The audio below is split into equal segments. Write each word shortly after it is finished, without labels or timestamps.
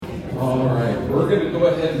All right, we're going to go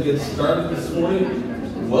ahead and get started this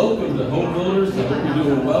morning. Welcome to Home Builders. I hope you're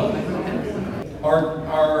doing well.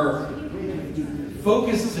 Our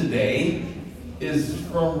focus today is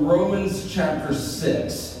from Romans chapter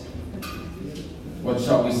 6. What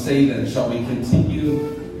shall we say then? Shall we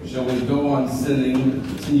continue? Shall we go on sinning,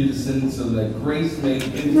 continue to sin so that grace may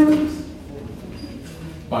increase?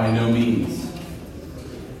 By no means.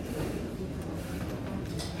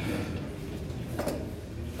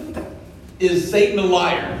 Is Satan a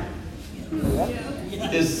liar?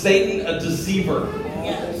 Yes. Is Satan a deceiver?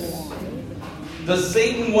 Yes. Does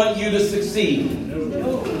Satan want you to succeed?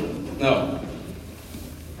 No.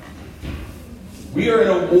 We are in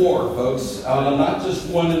a war, folks. Not just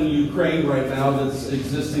one in Ukraine right now that's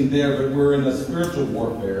existing there, but we're in a spiritual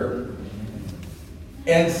warfare.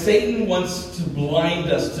 And Satan wants to blind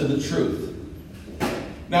us to the truth.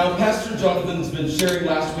 Now, Pastor Jonathan's been sharing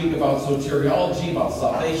last week about soteriology, about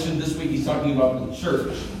salvation. This week he's talking about the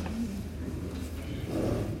church.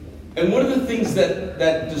 And one of the things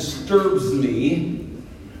that disturbs me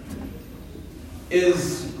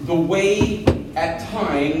is the way, at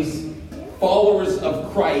times, followers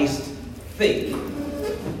of Christ think.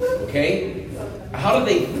 Okay? How do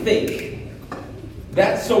they think?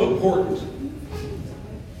 That's so important.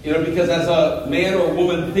 You know, because as a man or a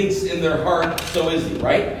woman thinks in their heart, so is he,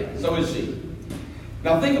 right? So is she.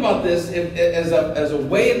 Now think about this as a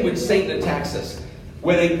way in which Satan attacks us.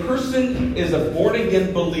 When a person is a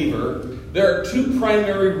born-again believer, there are two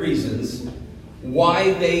primary reasons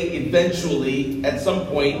why they eventually, at some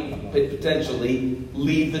point, potentially,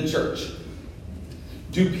 leave the church.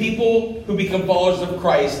 Do people who become followers of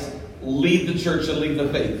Christ leave the church and leave the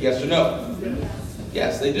faith? Yes or no?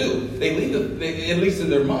 Yes, they do. They leave at least in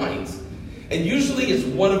their minds. And usually it's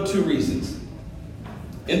one of two reasons.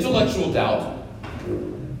 Intellectual doubt.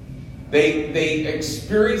 They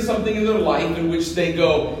experience something in their life in which they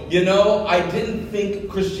go, you know, I didn't think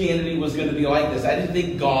Christianity was going to be like this. I didn't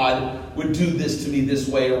think God would do this to me this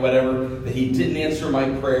way or whatever. That he didn't answer my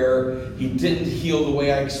prayer. He didn't heal the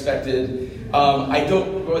way I expected.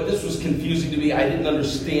 This was confusing to me. I didn't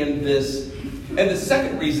understand this. And the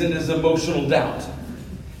second reason is emotional doubt.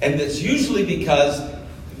 And that's usually because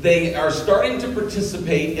they are starting to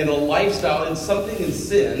participate in a lifestyle, in something in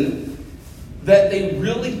sin, that they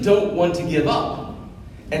really don't want to give up.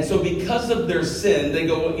 And so because of their sin, they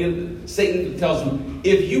go, Satan tells them,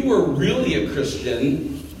 if you were really a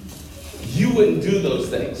Christian, you wouldn't do those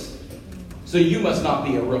things. So you must not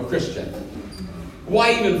be a real Christian.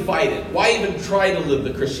 Why even fight it? Why even try to live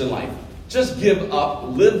the Christian life? Just give up,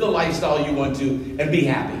 live the lifestyle you want to, and be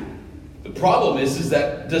happy. The problem is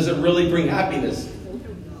that does it really bring happiness?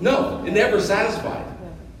 No, it never satisfies.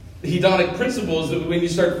 The hedonic principle is that when you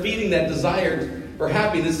start feeding that desire for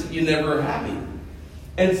happiness, you're never happy.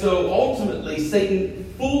 And so ultimately,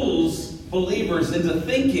 Satan fools believers into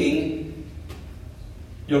thinking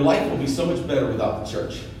your life will be so much better without the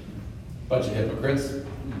church. Bunch of hypocrites.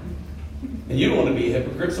 And you don't want to be a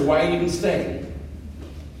hypocrite, so why are you even staying?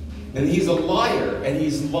 And he's a liar, and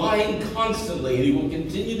he's lying constantly, and he will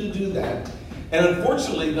continue to do that. And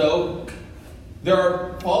unfortunately, though, there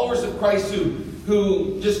are followers of Christ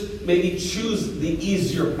who just maybe choose the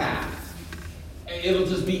easier path. It'll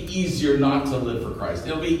just be easier not to live for Christ.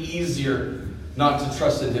 It'll be easier not to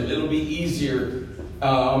trust in him. It'll be easier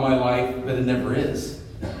on my life, but it never is.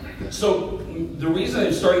 So the reason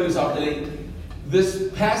I'm starting this off today,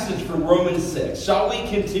 this passage from Romans 6. Shall we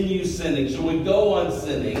continue sinning? Shall we go on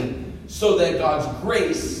sinning so that God's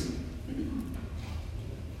grace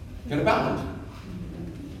can abound?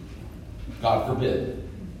 God forbid.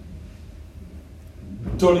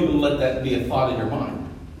 Don't even let that be a thought in your mind.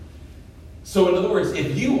 So in other words,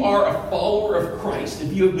 if you are a follower of Christ,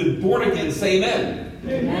 if you have been born again, say amen.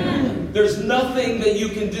 Amen. There's nothing that you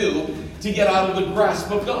can do to get out of the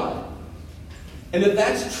grasp of God. And if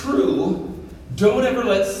that's true, don't ever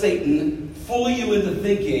let Satan fool you into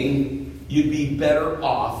thinking you'd be better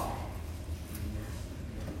off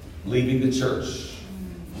leaving the church,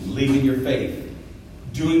 leaving your faith,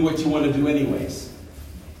 doing what you want to do anyways.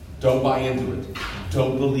 Don't buy into it.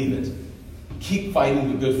 Don't believe it. Keep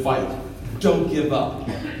fighting the good fight. Don't give up.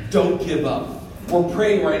 Don't give up. We're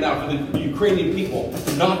praying right now for the Ukrainian people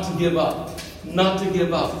not to give up. Not to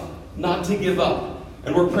give up. Not to give up.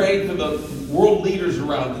 And we're praying for the world leaders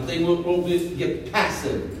around that they won't get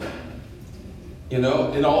passive, in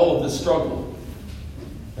all of this struggle.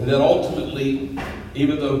 And that ultimately,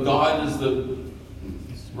 even though God is the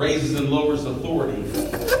raises and lowers authority,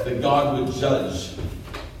 that God would judge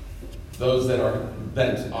those that are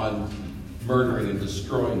bent on murdering and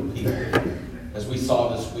destroying people. As we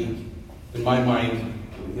saw this week, in my mind,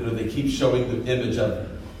 they keep showing the image of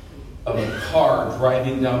a car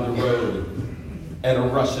driving down the road and a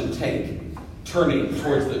Russian tank turning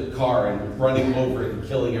towards the car and running over it and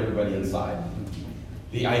killing everybody inside.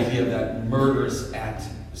 The idea of that murderous act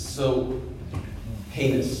is so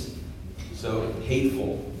heinous, so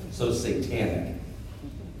hateful, so satanic.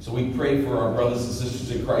 So we pray for our brothers and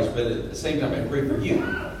sisters in Christ, but at the same time, I pray for you.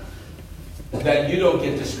 That you don't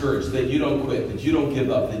get discouraged, that you don't quit, that you don't give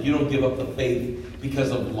up, that you don't give up the faith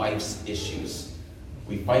because of life's issues.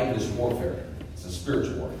 We fight this warfare. It's a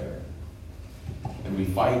spiritual warfare. And we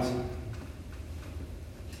fight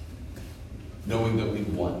knowing that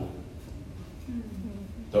we've won.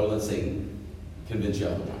 Don't let Satan convince you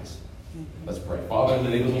otherwise. Let's pray. Father, in the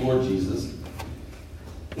name of the Lord Jesus,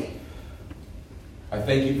 I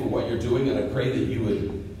thank you for what you're doing, and I pray that you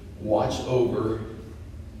would watch over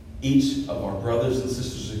each of our brothers and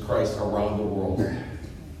sisters in Christ around the world.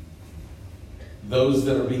 Those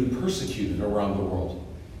that are being persecuted around the world.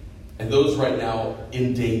 And those right now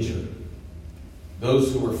in danger.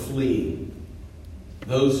 Those who are fleeing.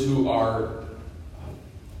 Those who are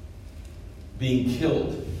being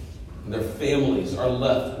killed. And their families are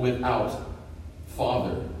left without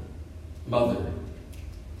father, mother,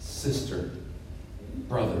 sister,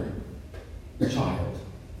 brother, child,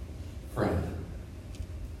 friend.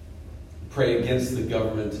 Pray against the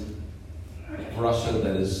government of Russia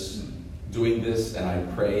that is doing this, and I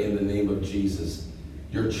pray in the name of Jesus,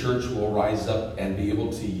 your church will rise up and be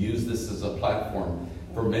able to use this as a platform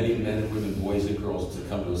for many men and women, boys and girls to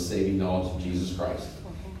come to a saving knowledge of Jesus Christ.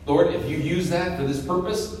 Lord, if you use that for this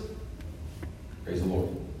purpose, praise the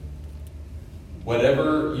Lord.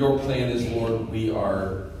 Whatever your plan is, Lord, we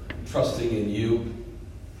are trusting in you.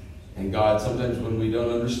 And God, sometimes when we don't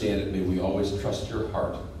understand it, may we always trust your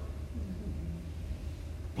heart.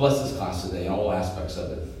 Bless this class today, all aspects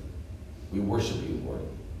of it. We worship you, Lord.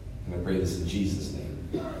 And I pray this in Jesus'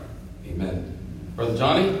 name. Amen. Brother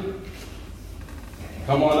Johnny,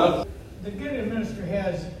 come on up. The Gideon Ministry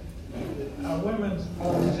has a women's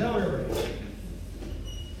auxiliary.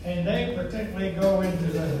 And they particularly go into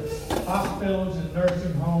the hospitals and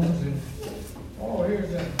nursing homes. And,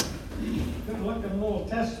 here's a good-looking little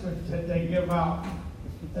testament that they give out,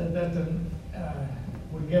 that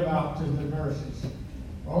we give out to the nurses.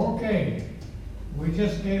 Okay, we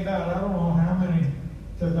just gave out, I don't know how many,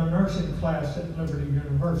 to the nursing class at Liberty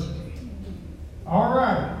University. All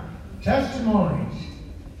right, testimonies.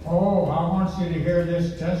 I want you to hear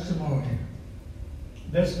this testimony.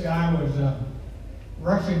 This guy was a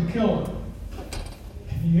Russian killer.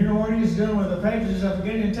 You know what he's doing with the pages of the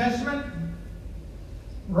Gideon Testament?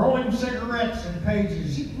 Rolling cigarettes in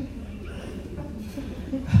pages.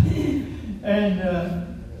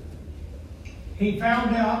 And he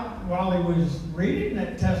found out while he was reading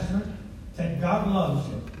that testament that God loves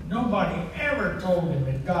him. Nobody ever told him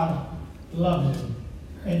that God loves him.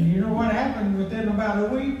 And you know what happened within about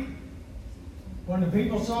a week? When the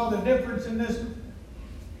people saw the difference in this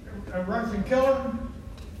Russian killer,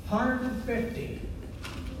 150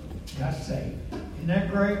 got saved. Isn't that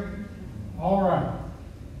great? All right.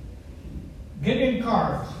 Gideon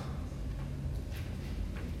cards.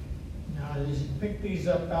 Now, you pick these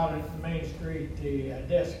up out at Main Street, the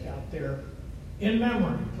desk out there. In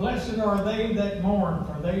memory, blessed are they that mourn,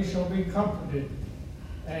 for they shall be comforted.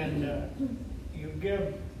 And you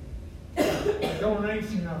give a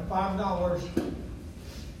donation of $5,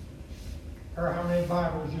 or how many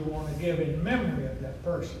Bibles you want to give in memory of that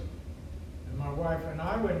person. And my wife and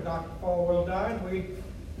I, when Dr. Falwell died, we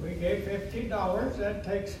gave $50. That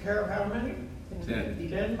takes care of how many?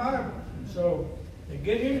 10 Bibles. So the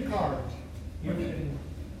Gideon cards, you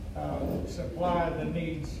can supply the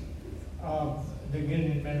needs of the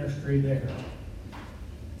Gideon ministry there.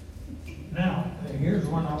 Now, here's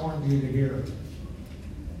one I wanted you to hear.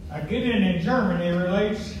 A Gideon in Germany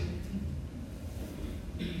relates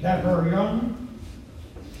that her young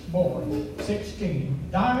boy, 16,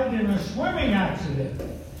 died in a swimming accident.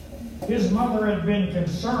 His mother had been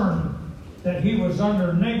concerned that he was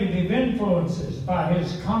under negative influences by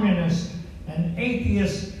his communist and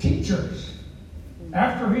atheist teachers.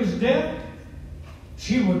 After his death,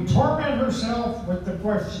 she would torment herself with the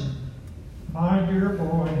question, my dear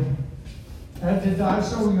boy, had to die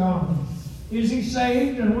so young. Is he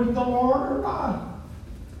saved and with the Lord or not?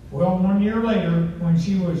 Well, 1 year later, when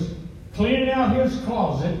she was cleaning out his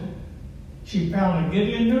closet, she found a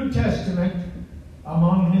Gideon New Testament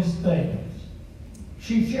among his things.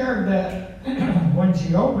 She shared that when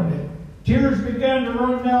she opened it, tears began to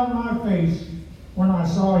run down my face when I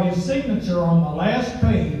saw his signature on the last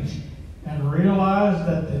page and realized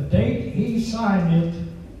that the date he signed it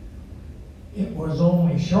It was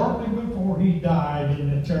only shortly before he died in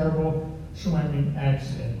the terrible swimming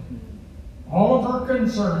accident. All of her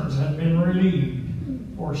concerns had been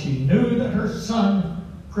relieved, for she knew that her son,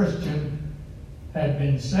 Christian, had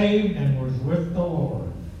been saved and was with the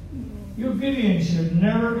Lord. You Gideons should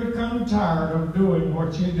never become tired of doing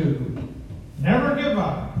what you do. Never give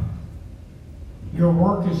up. Your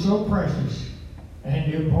work is so precious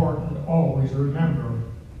and important. Always remember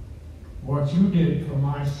what you did for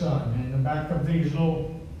my son. In the back of these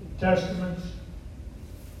little testaments,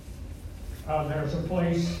 there's a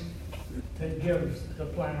place that gives the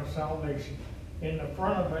plan of salvation. In the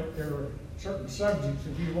front of it, there are certain subjects.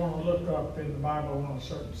 If you want to look up in the Bible on a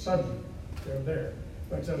certain subject, they're there.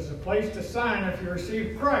 But there's a place to sign if you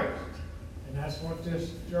receive Christ. And that's what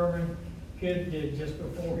this German kid did just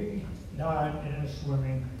before he died in a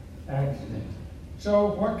swimming accident. So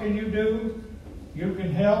what can you do? You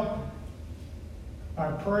can help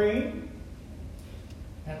by praying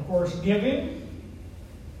and, of course, giving.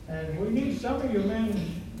 And we need some of you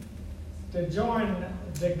men to join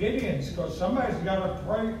the Gideons, because somebody's got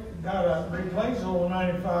to replace old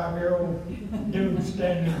 95-year-old dude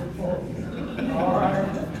standing before you. All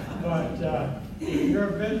right, but if you're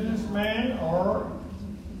a businessman or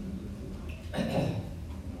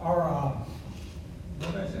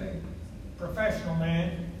what did I say, professional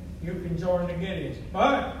man, you can join the Gideons.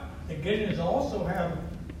 But the Gideons also have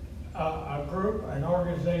a group, an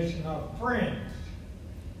organization of friends.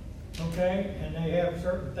 Okay? And they have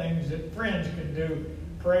certain things that friends can do,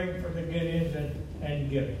 praying for the Gideons and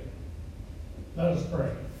giving. Let us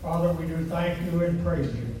pray. Father, we do thank you and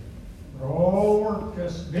praise you for all work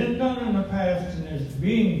that's been done in the past and is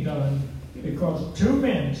being done, because two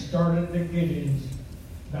men started the Gideons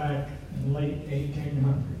back in the late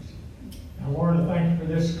 1800s. I want to thank you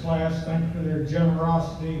for this class. Thank you for their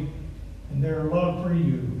generosity and their love for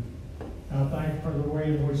you. I thank you for the way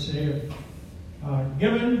in which they have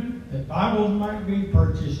given that Bibles might be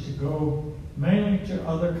purchased to go mainly to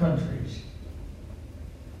other countries.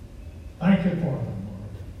 Thank you for them, Lord.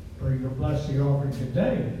 Pray you'll bless the offering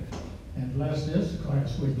today and bless this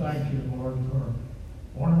class. We thank you, Lord, for a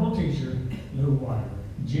wonderful teacher, Lou Wilder.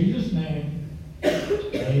 In Jesus' name,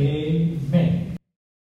 amen.